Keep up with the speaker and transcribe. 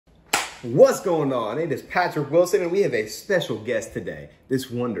What's going on? It is Patrick Wilson, and we have a special guest today. This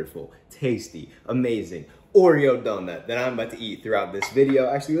wonderful, tasty, amazing Oreo donut that I'm about to eat throughout this video.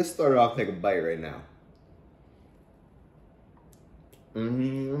 Actually, let's start it off and take a bite right now.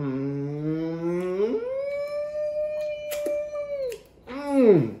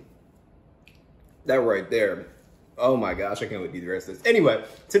 That right there. Oh my gosh, I can't wait to eat the rest of this. Anyway,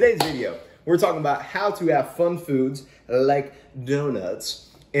 today's video, we're talking about how to have fun foods like donuts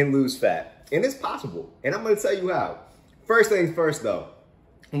and lose fat. And it's possible. And I'm going to tell you how. First things first though,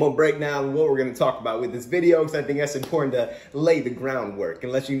 I'm going to break down what we're going to talk about with this video because I think that's important to lay the groundwork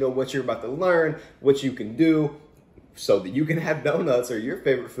and let you know what you're about to learn, what you can do so that you can have donuts or your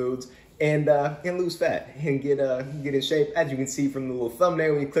favorite foods and lose fat and get in shape. As you can see from the little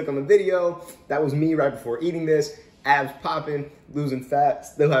thumbnail when you click on the video, that was me right before eating this. Abs popping, losing fat,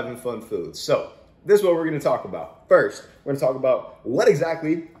 still having fun foods. So this is what we're going to talk about. First, we're going to talk about what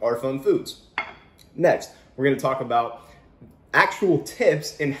exactly are fun foods. Next, we're going to talk about actual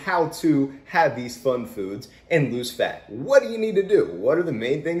tips in how to have these fun foods and lose fat. What do you need to do? What are the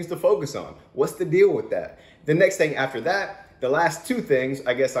main things to focus on? What's the deal with that? The next thing after that, the last two things,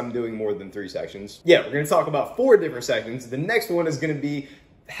 I guess I'm doing more than 3 sections. Yeah, we're going to talk about 4 different sections. The next one is going to be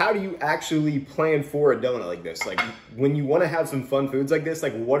how do you actually plan for a donut like this? Like when you want to have some fun foods like this,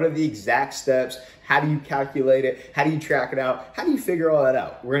 like what are the exact steps? How do you calculate it? How do you track it out? How do you figure all that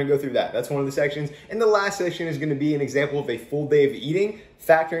out? We're going to go through that. That's one of the sections. And the last section is going to be an example of a full day of eating,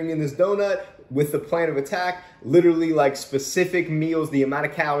 factoring in this donut with the plan of attack, literally like specific meals, the amount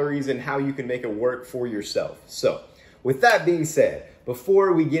of calories and how you can make it work for yourself. So with that being said,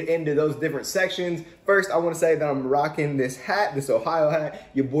 before we get into those different sections, first I want to say that I'm rocking this hat, this Ohio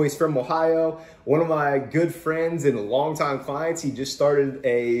hat. Your boy's from Ohio. One of my good friends and longtime clients, he just started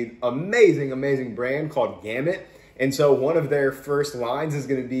a amazing brand called Gamut. And so one of their first lines is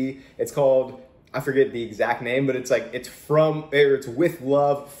going to be, it's called, I forget the exact name, but it's like, it's with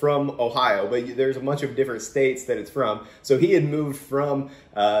love from Ohio, but there's a bunch of different states that it's from. So he had moved from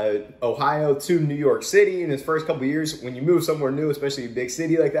Ohio to New York City in his first couple of years. When you move somewhere new, especially a big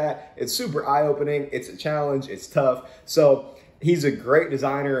city like that, it's super eye-opening, it's a challenge, it's tough. So he's a great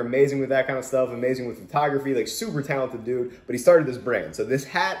designer, amazing with that kind of stuff, amazing with photography, like super talented dude, but he started this brand. So this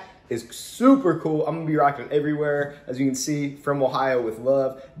hat is super cool. I'm gonna be rocking it everywhere. As you can see, from Ohio with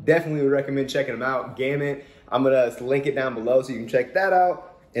love. Definitely would recommend checking them out. Gamut. I'm gonna link it down below so you can check that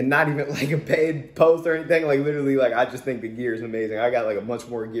out. And not even like a paid post or anything. Like literally, like I just think the gear is amazing. I got like a bunch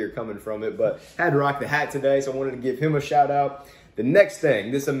more gear coming from it, but had to rock the hat today, so I wanted to give him a shout out. The next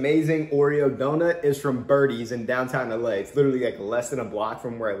thing, this amazing Oreo donut is from Birdie's in downtown LA. It's literally like less than a block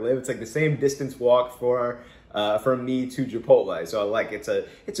from where I live. It's like the same distance walk from me to Chipotle. So like it's a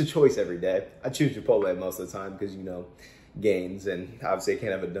choice every day. I choose Chipotle most of the time because, you know, gains, and obviously I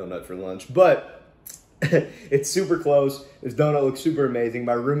can't have a donut for lunch, but it's super close. This donut looks super amazing.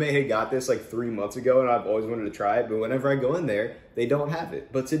 My roommate had got this like 3 months ago and I've always wanted to try it, but whenever I go in there, they don't have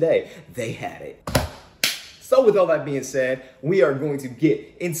it. But today, they had it. So with all that being said, we are going to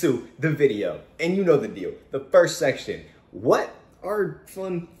get into the video. And you know the deal. The first section, what are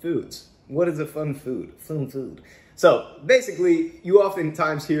fun foods? What is a fun food? Fun food. So basically, you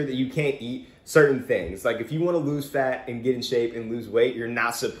oftentimes hear that you can't eat certain things. Like if you want to lose fat and get in shape and lose weight, you're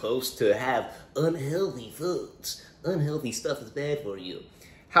not supposed to have unhealthy foods. Unhealthy stuff is bad for you.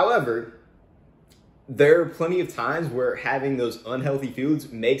 However, there are plenty of times where having those unhealthy foods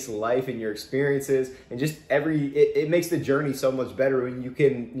makes life and your experiences and just it makes the journey so much better when you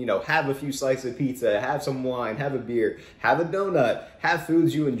can, you know, have a few slices of pizza, have some wine, have a beer, have a donut, have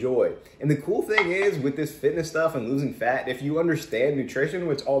foods you enjoy. And the cool thing is with this fitness stuff and losing fat, if you understand nutrition,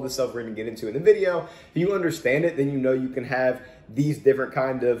 which all this stuff we're going to get into in the video, if you understand it, then you know you can have these different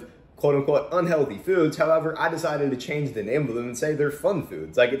kind of quote unquote unhealthy foods. However, I decided to change the name of them and say they're fun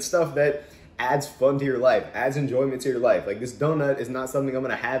foods. Like it's stuff that adds fun to your life, adds enjoyment to your life. Like this donut is not something I'm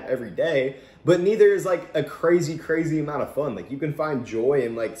gonna have every day, but neither is like a crazy amount of fun. Like you can find joy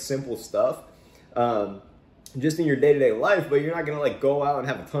in like simple stuff just in your day-to-day life, but you're not gonna like go out and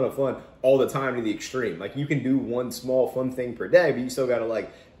have a ton of fun all the time to the extreme. Like you can do one small fun thing per day, but you still gotta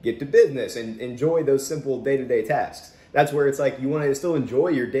like get to business and enjoy those simple day-to-day tasks. That's where it's like you wanna still enjoy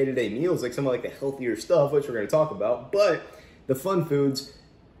your day-to-day meals, like some of like the healthier stuff, which we're gonna talk about, but the fun foods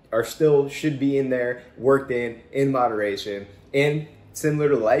are still should be in there, worked in moderation. And similar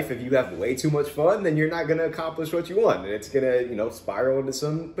to life, if you have way too much fun, then you're not gonna accomplish what you want. And it's gonna, you know, spiral into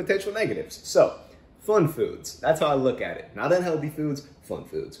some potential negatives. So, fun foods. That's how I look at it. Not unhealthy foods, fun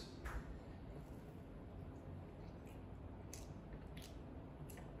foods.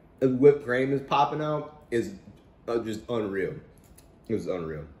 The whipped cream is popping out is just unreal. It was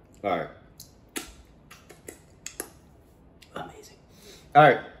unreal. All right. Amazing. All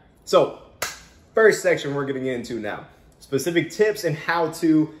right. So first section we're getting into now. Specific tips and how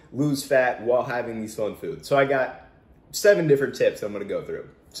to lose fat while having these fun foods. So I got 7 different tips I'm going to go through.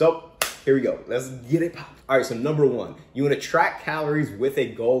 So here we go. Let's get it popped. All right, so number 1, you want to track calories with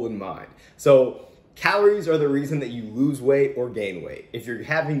a goal in mind. So calories are the reason that you lose weight or gain weight. If you're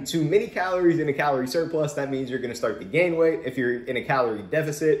having too many calories in a calorie surplus, that means you're going to start to gain weight. If you're in a calorie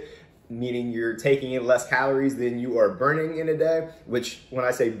deficit, meaning you're taking in less calories than you are burning in a day, which when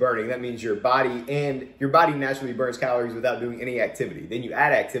I say burning, that means your body naturally burns calories without doing any activity. Then you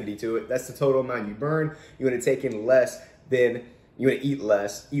add activity to it. That's the total amount you burn. You want to take in less than, you want to eat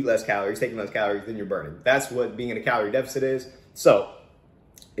less calories, taking less calories than you're burning. That's what being in a calorie deficit is. So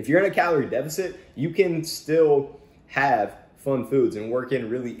if you're in a calorie deficit, you can still have fun foods and work in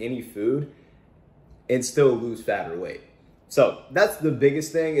really any food and still lose fat or weight. So that's the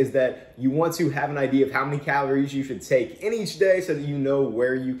biggest thing, is that you want to have an idea of how many calories you should take in each day so that you know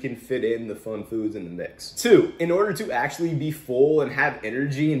where you can fit in the fun foods in the mix. 2, in order to actually be full and have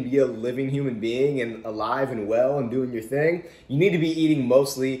energy and be a living human being and alive and well and doing your thing, you need to be eating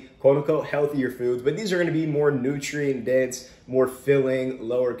mostly quote unquote healthier foods, but these are going to be more nutrient dense, more filling,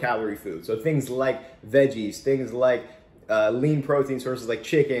 lower calorie foods. So things like veggies, things like lean protein sources like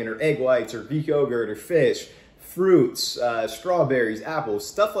chicken or egg whites or Greek yogurt or fish, fruits, strawberries, apples,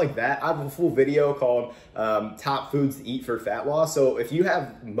 stuff like that. I have a full video called Top Foods to Eat for Fat Loss. So if you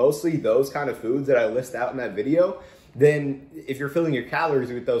have mostly those kind of foods that I list out in that video, then if you're filling your calories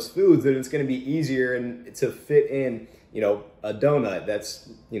with those foods, then it's going to be easier and to fit in, you know, a donut that's,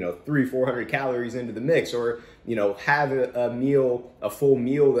 you know, 300-400 calories into the mix, or, you know, have a full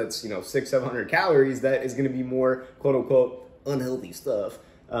meal that's, you know, 600-700 calories that is going to be more quote unquote unhealthy stuff.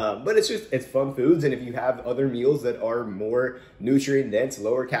 But it's fun foods. And if you have other meals that are more nutrient dense,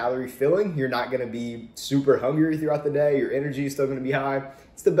 lower calorie filling, you're not going to be super hungry throughout the day. Your energy is still going to be high.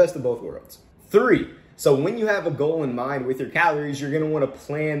 It's the best of both worlds. 3, so when you have a goal in mind with your calories, you're going to want to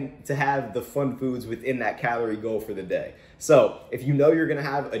plan to have the fun foods within that calorie goal for the day. So if you know you're going to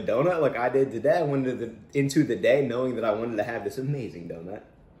have a donut like I did today, I went into the day knowing that I wanted to have this amazing donut.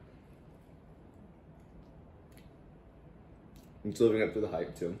 It's living up to the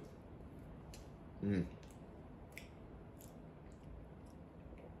hype too.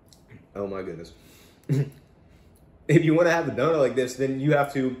 Oh my goodness. If you want to have a donut like this, then you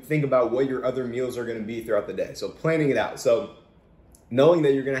have to think about what your other meals are going to be throughout the day. So planning it out. So knowing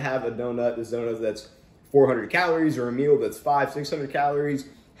that you're going to have a donut, this donut that's 400 calories, or a meal that's 500-600 calories,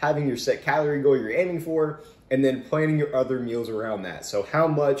 having your set calorie goal you're aiming for, and then planning your other meals around that. So how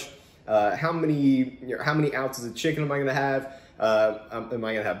many ounces of chicken am I going to have? Am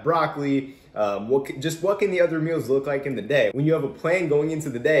I going to have broccoli? What can the other meals look like in the day? When you have a plan going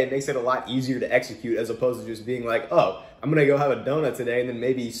into the day, it makes it a lot easier to execute, as opposed to just being like, oh, I'm going to go have a donut today and then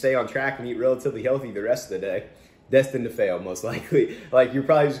maybe stay on track and eat relatively healthy the rest of the day. Destined to fail, most likely. Like, you're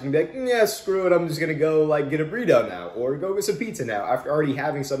probably just going to be like, yeah, screw it. I'm just going to go like get a burrito now, or go get some pizza now. After already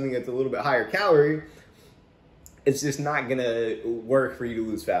having something that's a little bit higher calorie, it's just not going to work for you to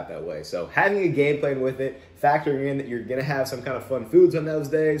lose fat that way. So having a game plan with it, factoring in that you're going to have some kind of fun foods on those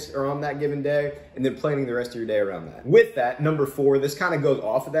days or on that given day, and then planning the rest of your day around that. With that, number 4, this kind of goes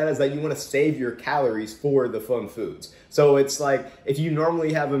off of that, is that you want to save your calories for the fun foods. So it's like, if you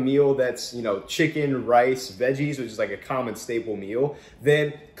normally have a meal that's, you know, chicken, rice, veggies, which is like a common staple meal,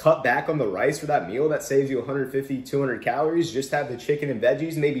 then cut back on the rice for that meal. That saves you 150-200 calories. Just have the chicken and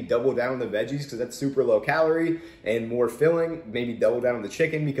veggies, maybe double down on the veggies because that's super low calorie and more filling. Maybe double down on the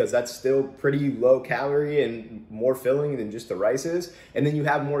chicken because that's still pretty low calorie and more filling than just the rice is. And then you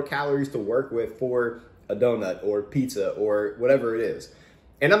have more calories to work with for a donut or pizza or whatever it is.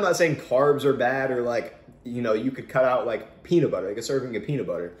 And I'm not saying carbs are bad, or like, you know, you could cut out like peanut butter, like a serving of peanut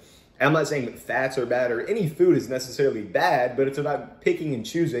butter. And I'm not saying that fats are bad or any food is necessarily bad, but it's about picking and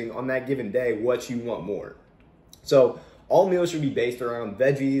choosing on that given day what you want more. So all meals should be based around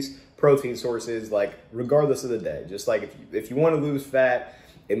veggies, protein sources, like regardless of the day. Just like if you want to lose fat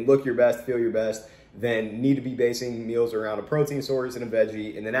and look your best, feel your best, then need to be basing meals around a protein source and a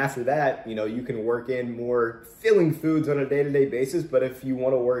veggie. And then after that, you know, you can work in more filling foods on a day-to-day basis. But if you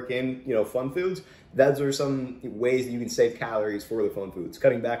want to work in, you know, fun foods, those are some ways that you can save calories for the fun foods,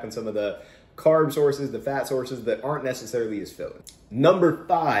 cutting back on some of the carb sources, the fat sources that aren't necessarily as filling. Number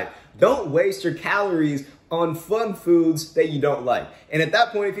 5, don't waste your calories on fun foods that you don't like. And at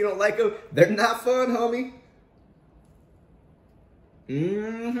that point, if you don't like them, they're not fun, homie.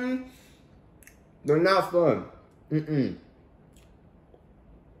 They're not fun.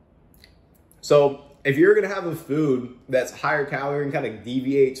 So if you're gonna have a food that's higher calorie and kind of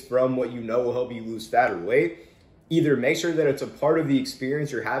deviates from what you know will help you lose fat or weight, either make sure that it's a part of the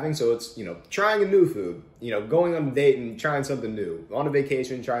experience you're having. So it's, you know, trying a new food, you know, going on a date and trying something new, on a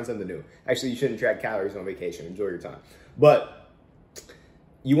vacation, trying something new. Actually, you shouldn't track calories on vacation. Enjoy your time. But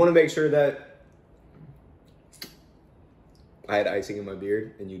you want to make sure that I had icing in my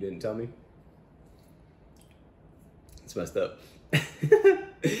beard and you didn't tell me. It's messed up.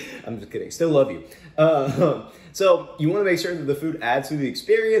 I'm just kidding. Still love you. So you want to make sure that the food adds to the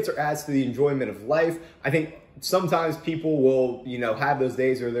experience or adds to the enjoyment of life. I think sometimes people will, you know, have those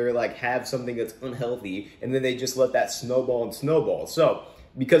days where they're like, have something that's unhealthy, and then they just let that snowball and snowball. So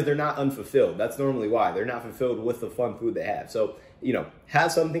because they're not unfulfilled, that's normally why. They're not fulfilled with the fun food they have. So, you know,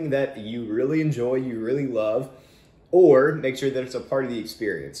 have something that you really enjoy, you really love, or make sure that it's a part of the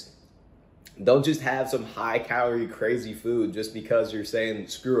experience. Don't just have some high calorie crazy food just because you're saying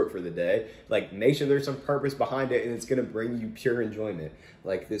screw it for the day. Like, make sure there's some purpose behind it and it's gonna bring you pure enjoyment.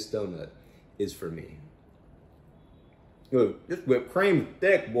 Like this donut is for me. Ooh, this whipped cream is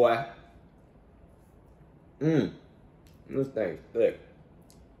thick, boy. This thing's thick.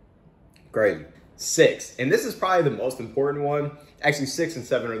 Crazy. 6, and this is probably the most important one. Actually, 6 and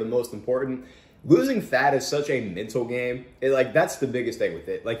 7 are the most important. Losing fat is such a mental game. That's the biggest thing with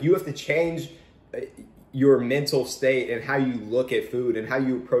it. Like, you have to change your mental state and how you look at food and how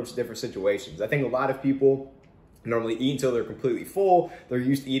you approach different situations. I think a lot of people normally eat until they're completely full. They're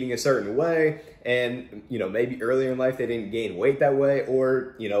used to eating a certain way. And, you know, maybe earlier in life they didn't gain weight that way,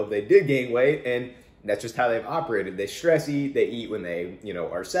 or, you know, they did gain weight and that's just how they've operated. They stress eat, they eat when they, you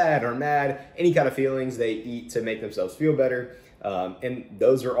know, are sad or mad, any kind of feelings, they eat to make themselves feel better. And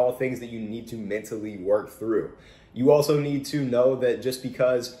those are all things that you need to mentally work through. You also need to know that just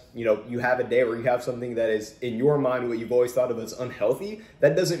because, you know, you have a day where you have something that is in your mind what you've always thought of as unhealthy,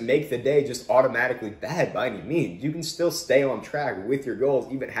 that doesn't make the day just automatically bad by any means. You can still stay on track with your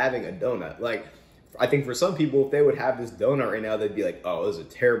goals, even having a donut. Like, I think for some people, if they would have this donut right now, they'd be like, oh, it was a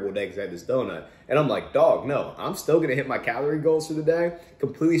terrible day because I had this donut. And I'm like, dog, no, I'm still going to hit my calorie goals for the day,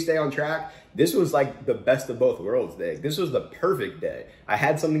 completely stay on track. This was like the best of both worlds day. This was the perfect day. I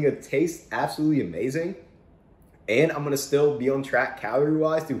had something that tastes absolutely amazing, and I'm going to still be on track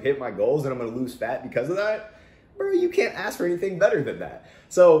calorie-wise to hit my goals, and I'm going to lose fat because of that. Bro, you can't ask for anything better than that.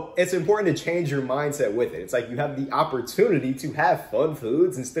 So it's important to change your mindset with it. It's like you have the opportunity to have fun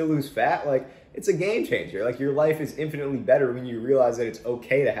foods and still lose fat. Like, it's a game changer. Like, your life is infinitely better when you realize that it's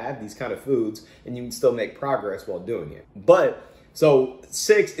okay to have these kind of foods and you can still make progress while doing it. But so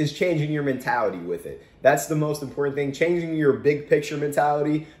 6 is changing your mentality with it. That's the most important thing, changing your big picture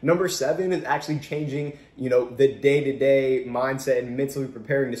mentality. Number 7 is actually changing, you know, the day-to-day mindset and mentally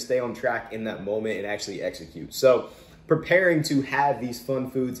preparing to stay on track in that moment and actually execute. So preparing to have these fun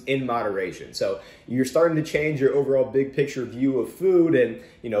foods in moderation. So you're starting to change your overall big picture view of food, and,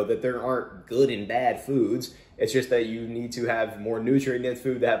 you know, that there aren't good and bad foods. It's just that you need to have more nutrient-dense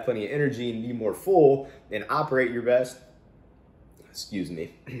food to have plenty of energy and be more full and operate your best. Excuse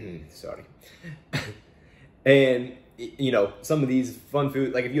me. Sorry. And, you know, some of these fun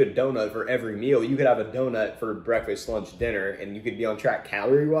food, like if you had a donut for every meal, you could have a donut for breakfast, lunch, dinner, and you could be on track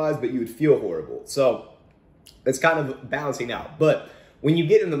calorie-wise, but you would feel horrible. So it's kind of balancing out. But when you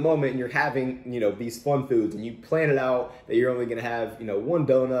get in the moment and you're having, you know, these fun foods and you plan it out that you're only going to have, you know, 1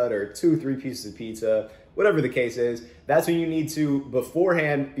 donut or 2 or 3 pieces of pizza, whatever the case is, that's when you need to,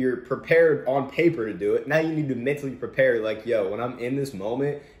 beforehand, you're prepared on paper to do it. Now you need to mentally prepare, like, yo, when I'm in this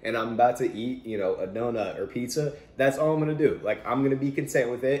moment and I'm about to eat, you know, a donut or pizza, that's all I'm going to do. Like, I'm going to be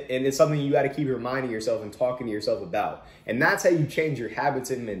content with it. And it's something you got to keep reminding yourself and talking to yourself about. And that's how you change your habits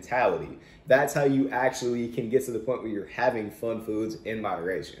and mentality. That's how you actually can get to the point where you're having fun foods in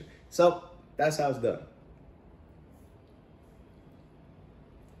moderation. So that's how it's done.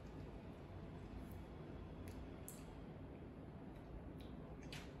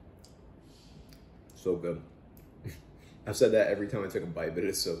 So good. I've said that every time I took a bite, but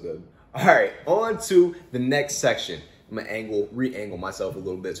it's so good. All right, on to the next section. I'm gonna re-angle myself a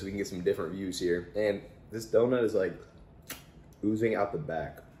little bit so we can get some different views here. And this donut is like oozing out the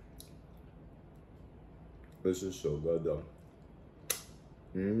back. This is so good though.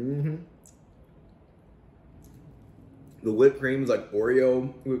 The whipped cream is like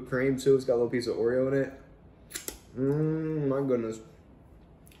Oreo whipped cream too. It's got a little piece of Oreo in it. My goodness.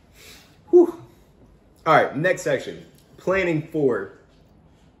 Whew. All right, next section, planning for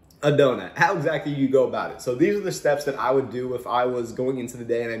A donut. How exactly do you go about it? So these are the steps that I would do if I was going into the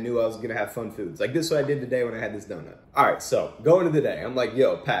day and I knew I was gonna have fun foods. Like this is what I did today when I had this donut. All right, so going into the day, I'm like,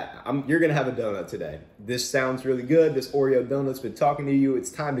 yo, Pat, you're gonna have a donut today. This sounds really good. This Oreo donut's been talking to you. It's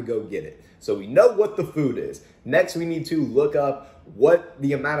time to go get it. So we know what the food is. Next, we need to look up what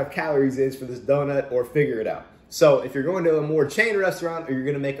the amount of calories is for this donut or figure it out. So if you're going to a more chain restaurant or you're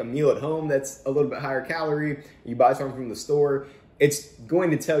gonna make a meal at home that's a little bit higher calorie, you buy something from the store, it's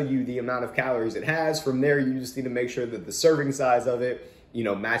going to tell you the amount of calories it has. From there, you just need to make sure that the serving size of it,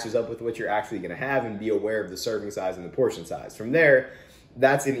 matches up with what you're actually gonna have and be aware of the serving size and the portion size. From there,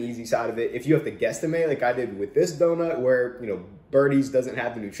 that's an easy side of it. If you have to guesstimate, like I did with this donut where, Birdie's doesn't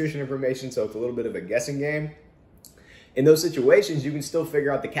have the nutrition information, so it's a little bit of a guessing game. In those situations, you can still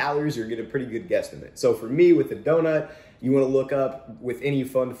figure out the calories or get a pretty good guesstimate. So for me, with the donut, you want to look up with any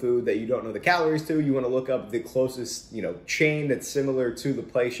fun food that you don't know the calories to, you want to look up the closest, chain that's similar to the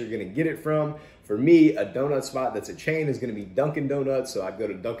place you're going to get it from. For me, a donut spot that's a chain is going to be Dunkin' Donuts. So I go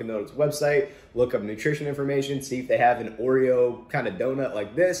to Dunkin' Donuts website, look up nutrition information, see if they have an Oreo kind of donut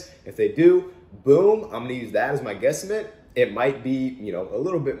like this. If they do, boom, I'm going to use that as my guesstimate. It might be, a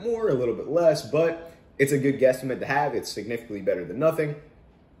little bit more, a little bit less, but it's a good guesstimate to have. It's significantly better than nothing.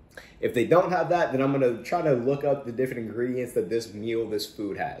 If they don't have that, then I'm gonna try to look up the different ingredients that this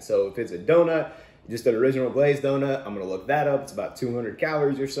food has. So if it's a donut, just an original glazed donut, I'm gonna look that up. It's about 200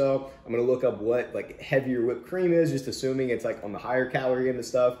 calories or so. I'm gonna look up what heavier whipped cream is, just assuming it's on the higher calorie end of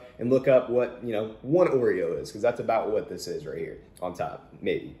stuff, and look up what, one Oreo is, because that's about what this is right here on top.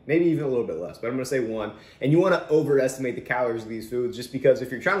 Maybe even a little bit less, but I'm gonna say one. And you wanna overestimate the calories of these foods just because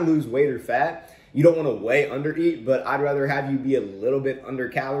if you're trying to lose weight or fat, you don't want to way under eat, but I'd rather have you be a little bit under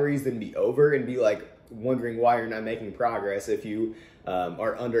calories than be over and be wondering why you're not making progress. If you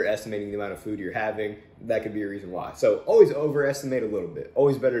are underestimating the amount of food you're having, that could be a reason why. So always overestimate a little bit.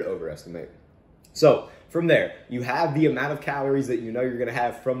 Always better to overestimate. So from there, you have the amount of calories that you know you're going to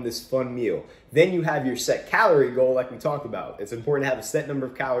have from this fun meal. Then you have your set calorie goal like we talked about. It's important to have a set number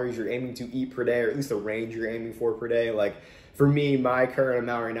of calories you're aiming to eat per day, or at least a range you're aiming for per day. For me, my current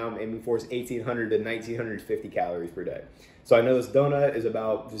amount right now I'm aiming for is 1,800 to 1,950 calories per day. So I know this donut is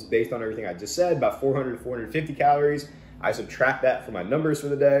about, just based on everything I just said, about 400 to 450 calories. I subtract that from my numbers for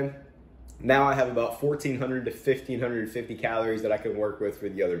the day. Now I have about 1,400 to 1,550 calories that I can work with for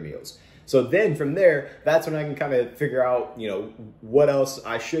the other meals. So then from there, that's when I can kind of figure out, what else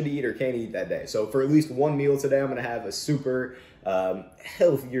I should eat or can't eat that day. So for at least one meal today, I'm going to have a super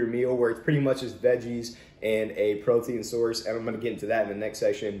healthier meal where it's pretty much just veggies and a protein source. And I'm going to get into that in the next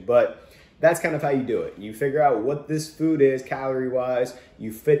section. But that's kind of how you do it. You figure out what this food is calorie-wise.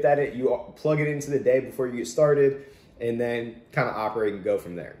 You fit that in, you plug it into the day before you get started, and then kind of operate and go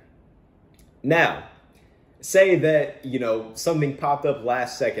from there. Now, say that, something popped up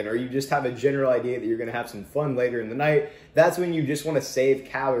last second, or you just have a general idea that you're going to have some fun later in the night. That's when you just want to save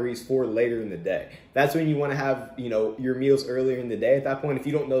calories for later in the day. That's when you want to have, your meals earlier in the day. At that point, if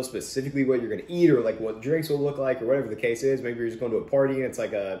you don't know specifically what you're going to eat or what drinks will look like or whatever the case is, maybe you're just going to a party and it's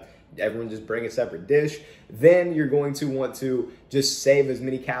everyone just bring a separate dish, then you're going to want to just save as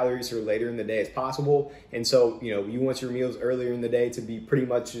many calories for later in the day as possible. And so, you want your meals earlier in the day to be pretty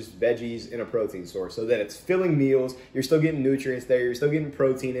much just veggies and a protein source, so that it's filling meals. You're still getting nutrients there. You're still getting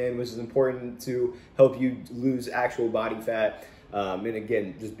protein in, which is important to help you lose actual body fat. And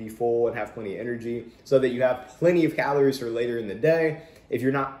again, just be full and have plenty of energy so that you have plenty of calories for later in the day. If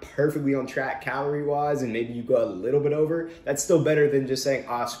you're not perfectly on track calorie-wise and maybe you go a little bit over, that's still better than just saying,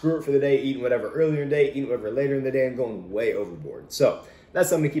 screw it for the day, eating whatever earlier in the day, eating whatever later in the day, and going way overboard. So that's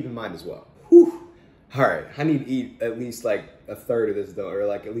something to keep in mind as well. Whew. All right, I need to eat at least a third of this, or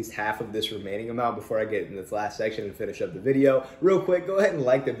at least half of this remaining amount before I get in this last section and finish up the video. Real quick, go ahead and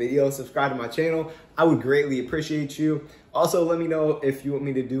like the video, subscribe to my channel. I would greatly appreciate you. Also, let me know if you want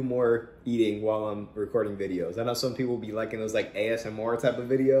me to do more eating while I'm recording videos. I know some people be liking those ASMR type of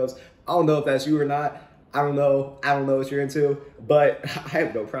videos. I don't know if that's you or not. I don't know what you're into, but I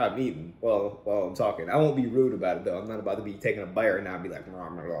have no problem eating while I'm talking. I won't be rude about it though. I'm not about to be taking a bite right now and be like, you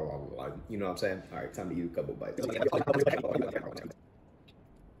know what I'm saying? All right, time to eat a couple bites.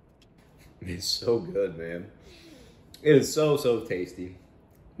 It's so good, man. It is so tasty.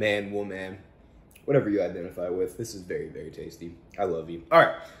 Man, woman, whatever you identify with, this is very, very tasty. I love you. All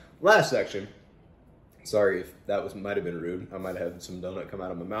right, last section. Sorry if that might have been rude. I might have had some donut come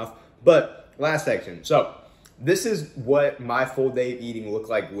out of my mouth. But last section. So this is what my full day of eating looked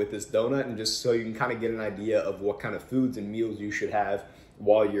like with this donut, and just so you can kind of get an idea of what kind of foods and meals you should have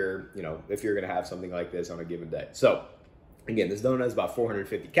while you're, if you're going to have something like this on a given day. So again, this donut is about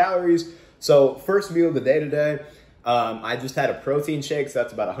 450 calories. So first meal of the day today, I just had a protein shake, so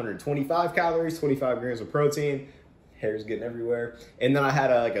that's about 125 calories, 25 grams of protein. Hair's getting everywhere. And then I had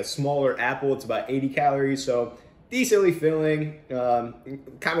like a smaller apple. It's about 80 calories, so decently filling,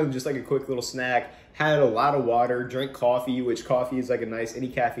 kind of just like a quick little snack. Had a lot of water, drank coffee, which coffee is like a nice, any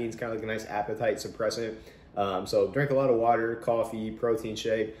caffeine is kind of like a nice appetite suppressant. So drank a lot of water, coffee, protein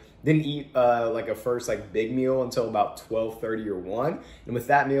shake. Didn't eat like a first like big meal until about 12:30 or 1. And with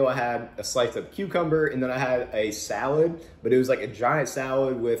that meal, I had a slice of cucumber, and then I had a salad, but it was like a giant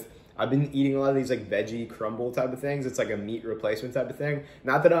salad with, I've been eating a lot of these like veggie crumble type of things. It's like a meat replacement type of thing.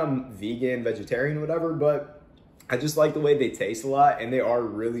 Not that I'm vegan, vegetarian, or whatever, but I just like the way they taste a lot, and they are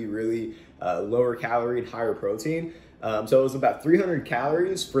really, really lower calorie and higher protein. So it was about 300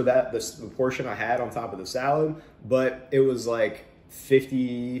 calories for that, the portion I had on top of the salad, but it was like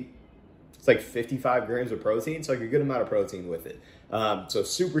 55 grams of protein, so like a good amount of protein with it. So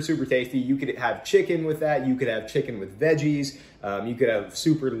super, super tasty. You could have chicken with that. You could have chicken with veggies. You could have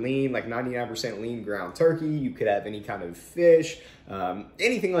super lean, like 99% lean ground turkey. You could have any kind of fish,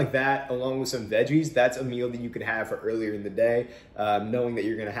 anything like that, along with some veggies. That's a meal that you could have for earlier in the day, knowing that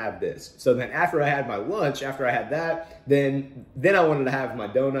you're gonna have this. So then after I had my lunch, after I had that, then I wanted to have my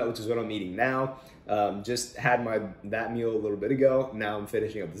donut, which is what I'm eating now. Just had that meal a little bit ago. Now I'm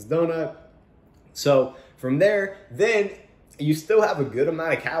finishing up this donut. So from there, then you still have a good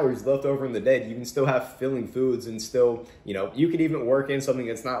amount of calories left over in the day. You can still have filling foods, and still, you know, you could even work in something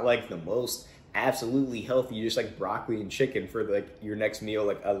that's not like the most absolutely healthy, just like broccoli and chicken for like your next meal,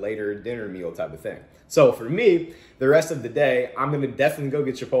 like a later dinner meal type of thing. So for me, the rest of the day, I'm gonna definitely go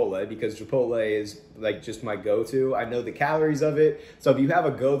get Chipotle, because Chipotle is like just my go-to. I know the calories of it. So if you have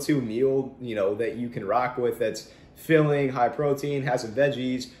a go-to meal, you know, that you can rock with, that's filling, high protein, has some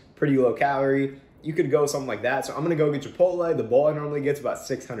veggies, pretty low calorie, you could go something like that. So I'm gonna go get Chipotle. The bowl I normally gets about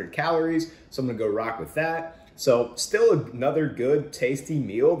 600 calories, so I'm gonna go rock with that. So still another good, tasty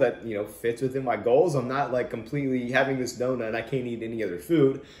meal that, you know, fits within my goals. I'm not like completely having this donut and I can't eat any other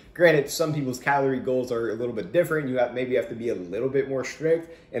food. Granted, some people's calorie goals are a little bit different. You maybe have to be a little bit more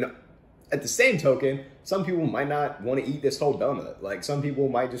strict. And at the same token, some people might not want to eat this whole donut. Like some people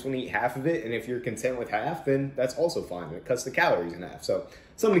might just want to eat half of it. And if you're content with half, then that's also fine. It cuts the calories in half. So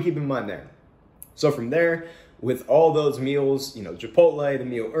something to keep in mind there. So from there, with all those meals, you know, Chipotle, the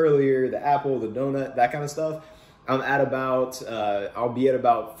meal earlier, the apple, the donut, that kind of stuff, I'm at about, I'll be at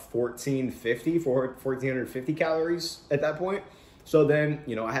about 1450 calories at that point. So then,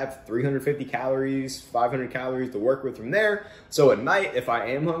 you know, I have 350 calories, 500 calories to work with from there. So at night, if I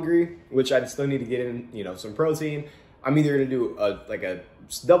am hungry, which I still need to get in, you know, some protein, I'm either gonna do like a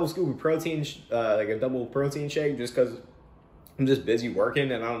double scoop of protein, like a double protein shake, just because I'm just busy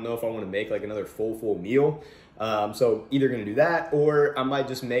working and I don't know if I want to make like another full meal. So either gonna do that, or I might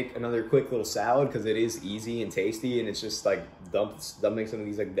just make another quick little salad, because it is easy and tasty, and it's just like dumping some of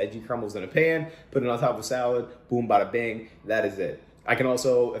these like veggie crumbles in a pan, put it on top of a salad, boom, bada bing, that is it. I can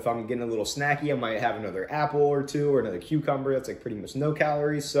also, if I'm getting a little snacky, I might have another apple or two, or another cucumber. That's like pretty much no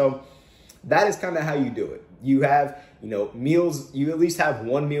calories. So that is kind of how you do it. You have, you know, meals, you at least have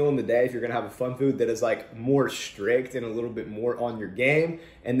one meal in the day if you're gonna have a fun food that is like more strict and a little bit more on your game.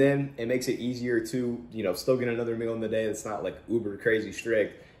 And then it makes it easier to, you know, still get another meal in the day that's not like uber crazy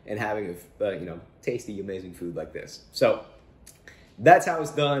strict, and having a, you know, tasty, amazing food like this. So that's how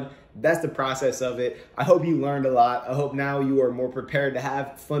it's done. That's the process of it. I hope you learned a lot. I hope now you are more prepared to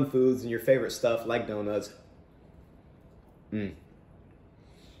have fun foods and your favorite stuff like donuts. And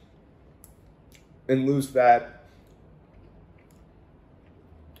lose fat.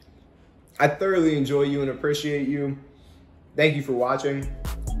 I thoroughly enjoy you and appreciate you. Thank you for watching.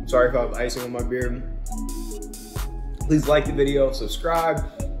 I'm sorry if I have icing on my beard. Please like the video, subscribe.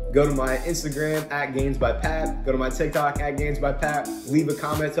 Go to my Instagram @GainsByPat. Go to my TikTok @GainsByPat. Leave a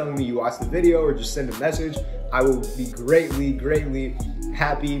comment telling me you watched the video, or just send a message. I will be greatly, greatly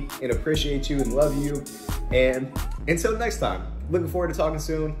happy and appreciate you and love you. And until next time, looking forward to talking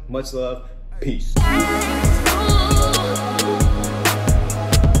soon. Much love. Peace.